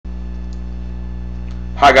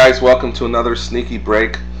Hi guys, welcome to another sneaky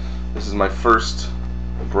break. This is my first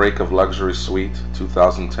break of Luxury Suite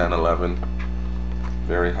 2010-11.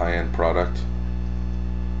 Very high-end product.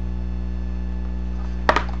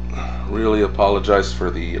 Really apologize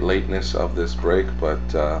for the lateness of this break, but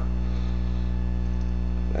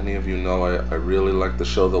many of you know I really like the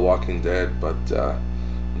show The Walking Dead, but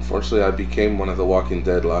unfortunately I became one of the Walking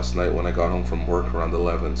Dead last night when I got home from work around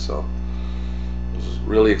 11, so I was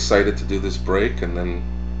really excited to do this break and then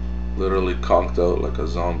literally conked out like a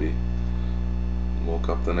zombie. Woke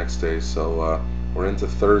up the next day, so we're into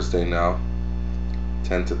Thursday now,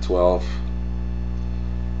 10 to 12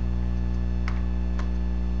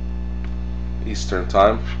 Eastern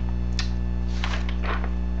time.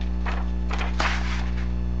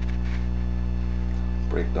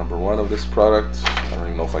 Break number one of this product. I don't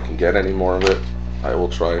even know if I can get any more of it. I will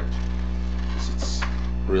try. It's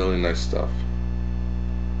really nice stuff.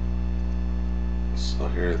 So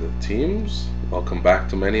here are the teams. Welcome back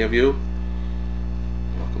to many of you.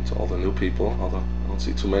 Welcome to all the new people, although I don't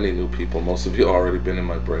see too many new people. Most of you have already been in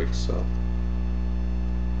my breaks, so.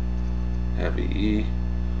 Heavy E.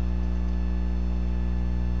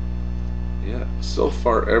 Yeah, so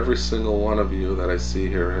far every single one of you that I see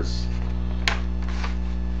here has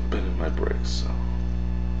been in my breaks, so.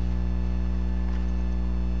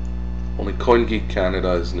 Only CoinGeek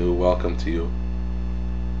Canada is new. Welcome to you.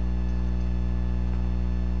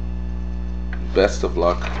 Best of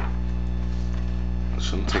luck. It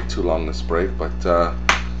shouldn't take too long this break, but to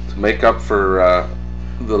make up for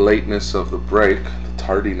the lateness of the break, the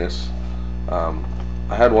tardiness, I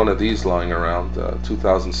had one of these lying around,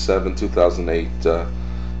 2007, 2008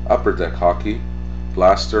 Upper Deck Hockey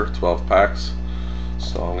Blaster, 12 packs.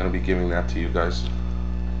 So I'm going to be giving that to you guys.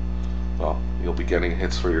 Well, you'll be getting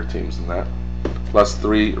hits for your teams in that. Plus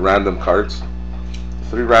 3 random cards.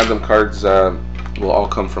 3 random cards will all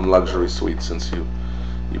come from Luxury Suite since you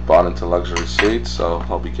bought into Luxury Suite, so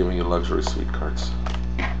I'll be giving you Luxury Suite cards.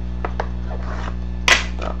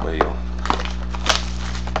 That way you'll...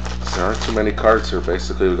 There aren't too many cards here.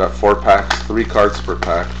 Basically we've got 4 packs, 3 cards per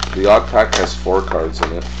pack. The odd pack has 4 cards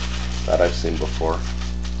in it that I've seen before.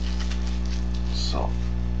 So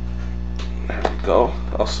there we go.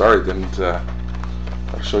 Oh, sorry, didn't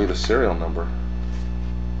I'll show you the serial number.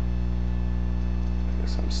 I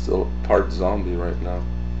guess I'm still part zombie right now.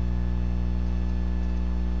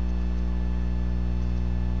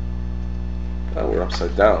 Oh, we're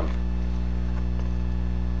upside down.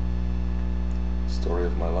 Story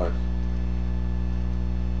of my life.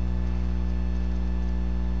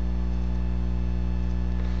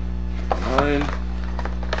 Nine.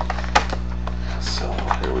 So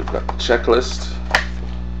here we've got the checklist.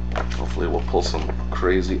 Hopefully we'll pull some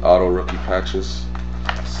crazy auto rookie patches.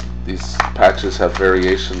 These patches have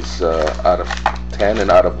variations out of 10 and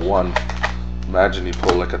out of 1. Imagine you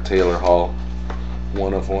pull like a Taylor Hall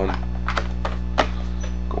 1 of 1.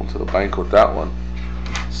 Going to the bank with that one.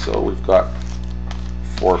 So we've got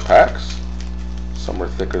 4 packs. Some are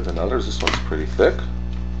thicker than others. This one's pretty thick.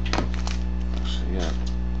 Actually, yeah.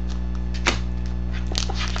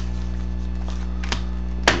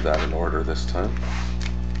 Do that in order this time.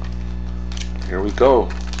 Here we go.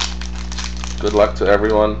 Good luck to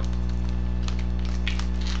everyone.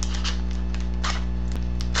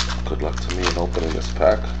 Good luck to me in opening this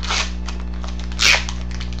pack.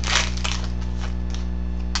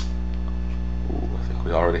 Ooh, I think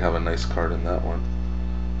we already have a nice card in that one.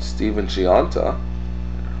 Steven Giunta.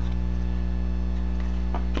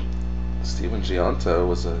 Steven Giunta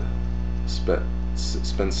was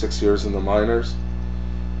spent 6 years in the minors.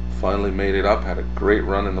 Finally made it up. Had a great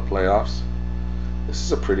run in the playoffs. This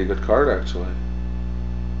is a pretty good card, actually.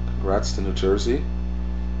 Congrats to New Jersey.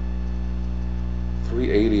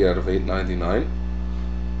 380 out of 899.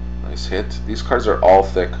 Nice hit. These cards are all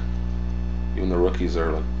thick. Even the rookies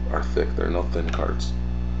are thick. They're no thin cards.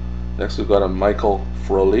 Next we've got a Michael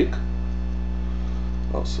Frolik.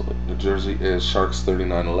 Also, New Jersey is Sharks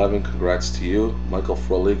 3911. Congrats to you. Michael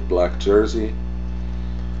Frolik, black jersey.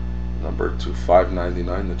 Numbered to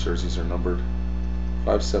 599. The jerseys are numbered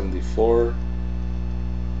 574,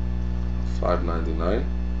 599.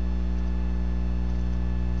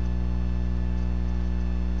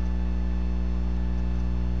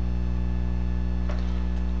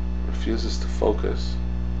 Refuses to focus.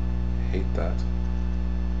 I hate that.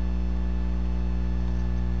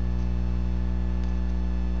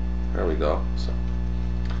 There we go. So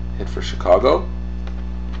hit for Chicago.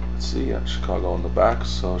 Let's see, yeah, Chicago on the back.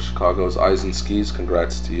 So Chicago's eyes and skis.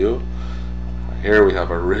 Congrats to you. Here we have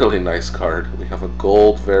a really nice card. We have a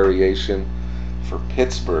gold variation for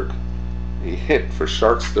Pittsburgh. A hit for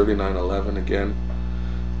Sharks 3911 again.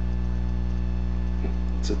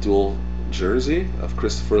 It's a dual jersey of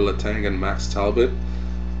Christopher Letang and Max Talbot,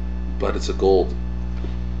 but it's a gold.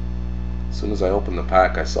 As soon as I opened the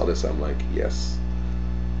pack, I saw this. I'm like, yes.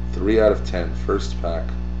 3 out of 10. First pack.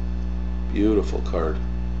 Beautiful card.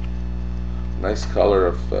 Nice color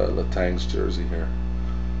of Letang's jersey here.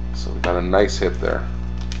 So we got a nice hit there.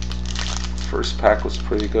 First pack was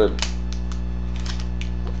pretty good.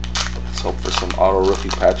 Let's hope for some auto rookie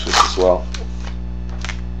patches as well.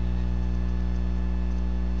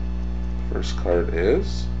 First card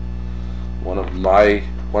is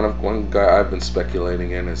one guy I've been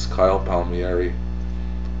speculating in is Kyle Palmieri,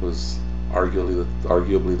 who's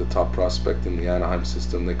arguably the top prospect in the Anaheim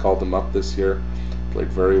system. They called him up this year, played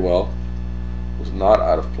very well, was not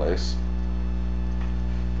out of place.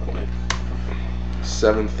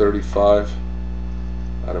 735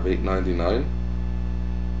 out of 899.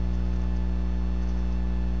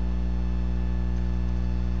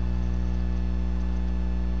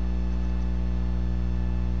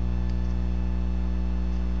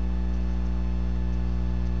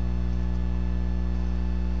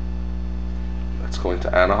 That's going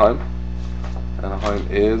to Anaheim. Anaheim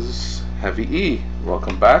is Heavy E.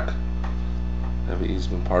 Welcome back. Heavy E's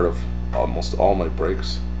been part of almost all my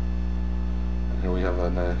breaks. And here we have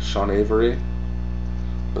a Sean Avery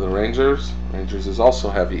for the Rangers. Rangers is also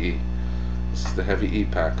Heavy E. This is the Heavy E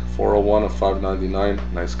pack. 401 of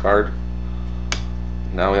 599. Nice card.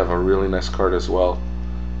 Now we have a really nice card as well.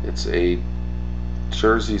 It's a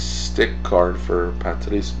jersey stick card for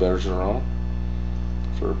Patrice Bergeron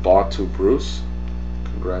for Batu Bruce.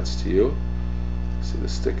 Congrats to you. See, the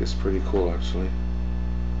stick is pretty cool actually.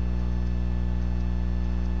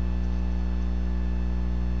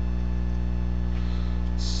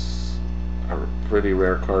 It's a pretty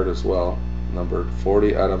rare card as well. Numbered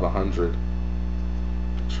 40 out of 100.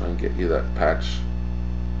 Try and get you that patch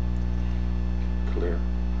clear.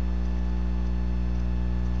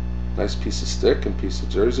 Nice piece of stick and piece of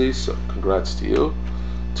jersey, so congrats to you.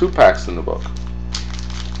 2 packs in the book.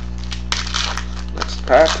 Next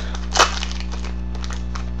pack.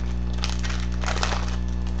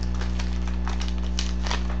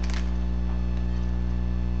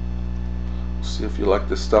 See if you like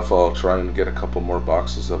this stuff. I'll try and get a couple more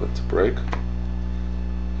boxes of it to break.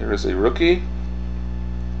 Here is a rookie,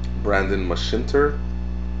 Brandon Mashinter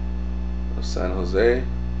of San Jose.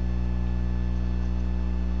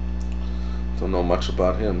 Don't know much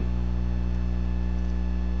about him.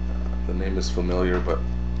 The name is familiar, but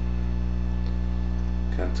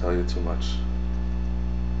can't tell you too much.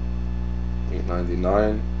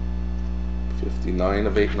 899, 59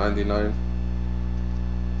 of 899.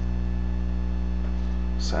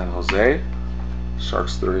 San Jose,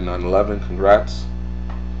 Sharks 3911. Congrats.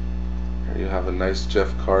 Here you have a nice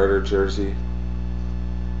Jeff Carter jersey.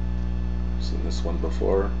 Seen this one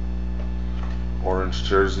before. Orange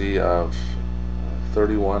jersey of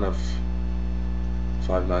 31 of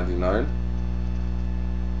 599.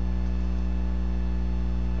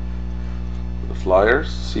 The Flyers,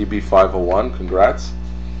 CB501. Congrats.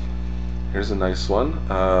 Here's a nice one.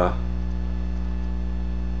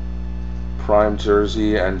 Prime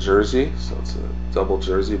jersey and jersey, so it's a double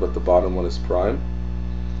jersey, but the bottom one is prime.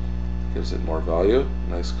 Gives it more value.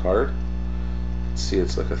 Nice card. See,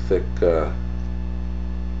 it's like a thick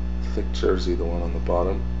jersey, the one on the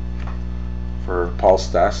bottom. For Paul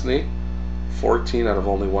Stastny, 14 out of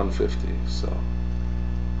only 150. So,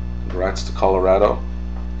 congrats to Colorado.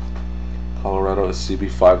 Colorado is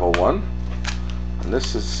CB501, and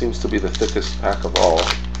this seems to be the thickest pack of all.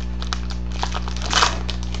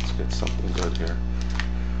 Let's get something good here.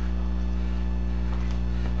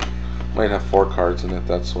 Might have 4 cards in it,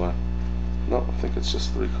 that's why. No, I think it's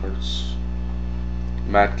just 3 cards.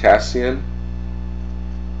 Matt Cassian,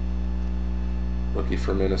 rookie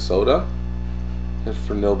for Minnesota. Hit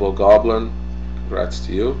for Nilbo Goblin. Congrats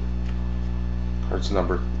to you. Cards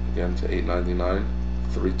numbered again to 899.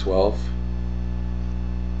 312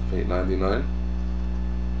 of 899.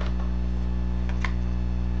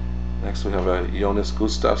 Next we have a Jonas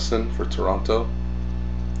Gustafsson for Toronto.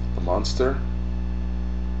 The Monster.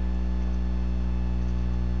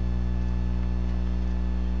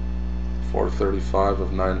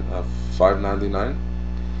 $435 of 599.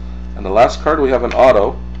 And the last card we have an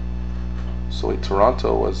auto. So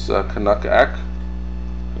Toronto was Canuck Eck.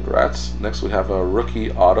 Congrats. Next we have a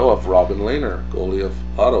rookie auto of Robin Lehner, goalie of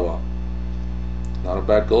Ottawa. Not a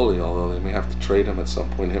bad goalie, although they may have to trade him at some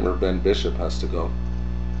point. Him or Ben Bishop has to go.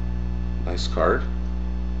 Nice card.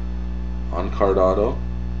 On-card auto.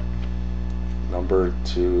 Numbered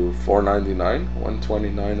to 499.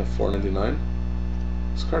 129 of 499.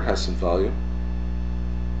 This card has some value.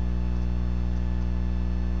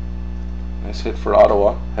 Nice hit for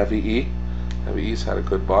Ottawa. Heavy E. Heavy E's had a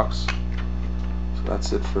good box. So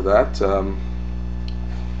that's it for that.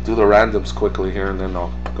 Do the randoms quickly here, and then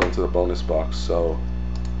I'll go into the bonus box. So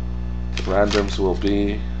the randoms will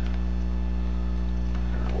be.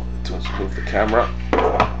 Let's move the camera.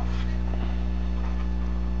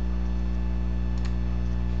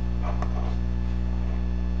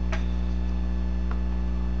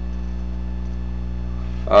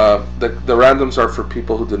 The randoms are for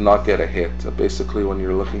people who did not get a hit. Basically, when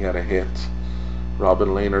you're looking at a hit, Robin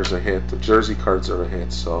Lehner's a hit. The jersey cards are a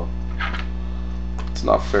hit. So it's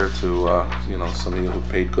not fair to you know, some of you who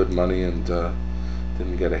paid good money and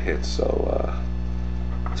didn't get a hit. So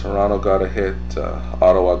Toronto got a hit.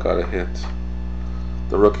 Ottawa got a hit.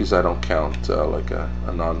 The rookies I don't count, like a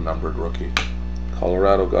non-numbered rookie.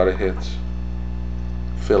 Colorado got a hit.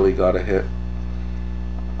 Philly got a hit.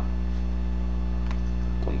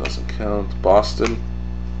 One doesn't count. Boston.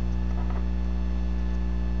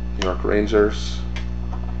 New York Rangers.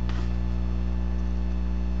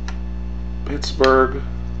 Pittsburgh.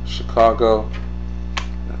 Chicago.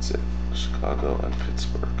 That's it. Chicago and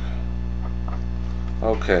Pittsburgh.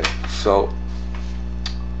 Okay, so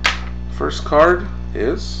first card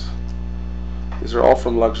is, these are all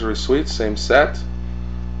from Luxury Suites, same set.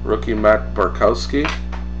 Rookie Matt Barkowski.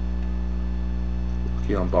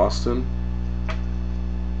 Rookie on Boston.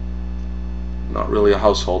 Not really a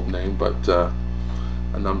household name, but a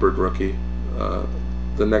numbered rookie.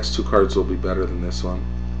 The next two cards will be better than this one.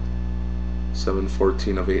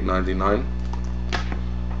 714 of 899.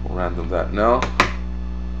 We'll random that now.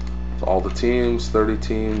 All the teams, 30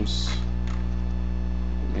 teams.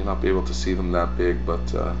 You may not be able to see them that big, but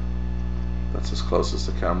that's as close as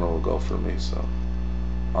the camera will go for me. So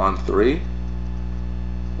on 3,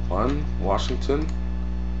 1 Washington,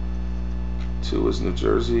 2 is New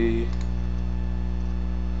Jersey.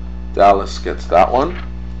 Dallas gets that one.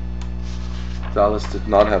 Dallas did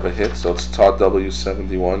not have a hit, so it's Todd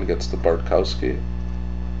W71 gets the Bartkowski.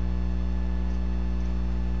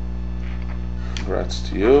 Congrats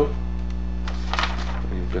to you.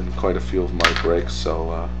 You've been quite a few of my breaks,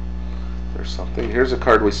 so there's something. Here's a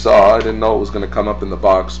card we saw. I didn't know it was going to come up in the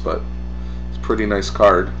box, but it's a pretty nice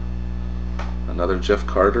card. Another Jeff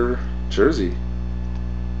Carter jersey.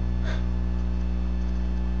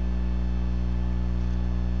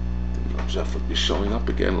 Didn't know Jeff would be showing up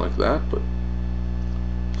again like that, but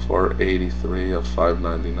 483 of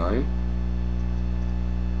 599.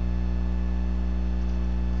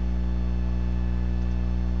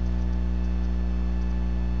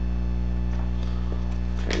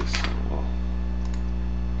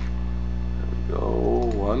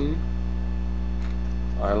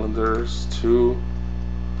 Islanders, 2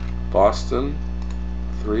 Boston,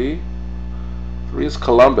 3 is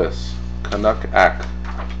Columbus, Canuck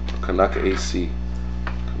AC.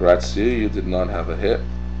 Congrats to you, you did not have a hit,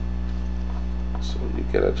 so you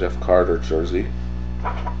get a Jeff Carter jersey.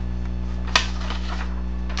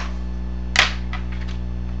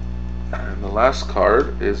 And the last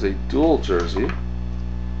card is a dual jersey.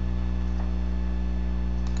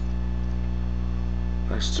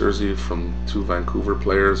 Nice jersey from 2 Vancouver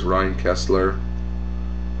players, Ryan Kessler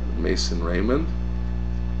and Mason Raymond.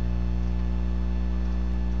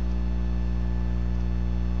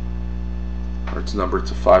 Cards numbered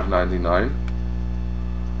to 599.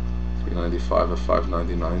 395 of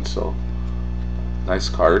 599, so nice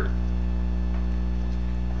card.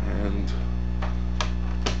 And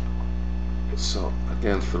so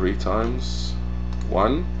again 3 times.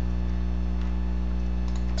 1,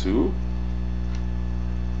 2.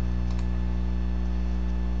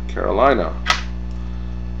 Carolina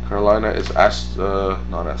is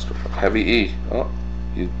not Astro, Heavy E. Oh,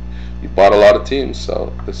 you bought a lot of teams,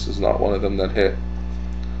 so this is not one of them that hit.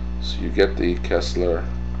 So you get the Kessler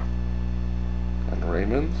and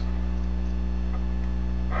Raymond.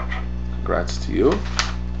 Congrats to you.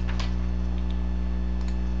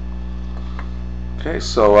 Okay,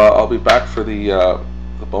 so I'll be back for the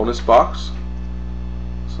bonus box.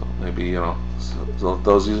 So maybe, you know, so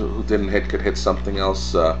those of you who didn't hit could hit something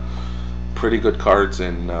else. Pretty good cards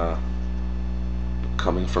in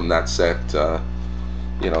coming from that set.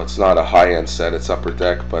 You know, it's not a high-end set, it's upper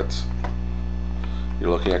deck, but you're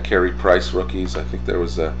looking at Carey Price rookies. I think there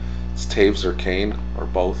was it's Taves or Kane, or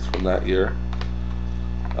both from that year.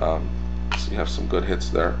 So you have some good hits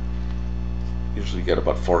there. Usually get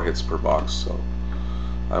about 4 hits per box. So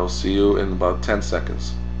I will see you in about 10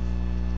 seconds.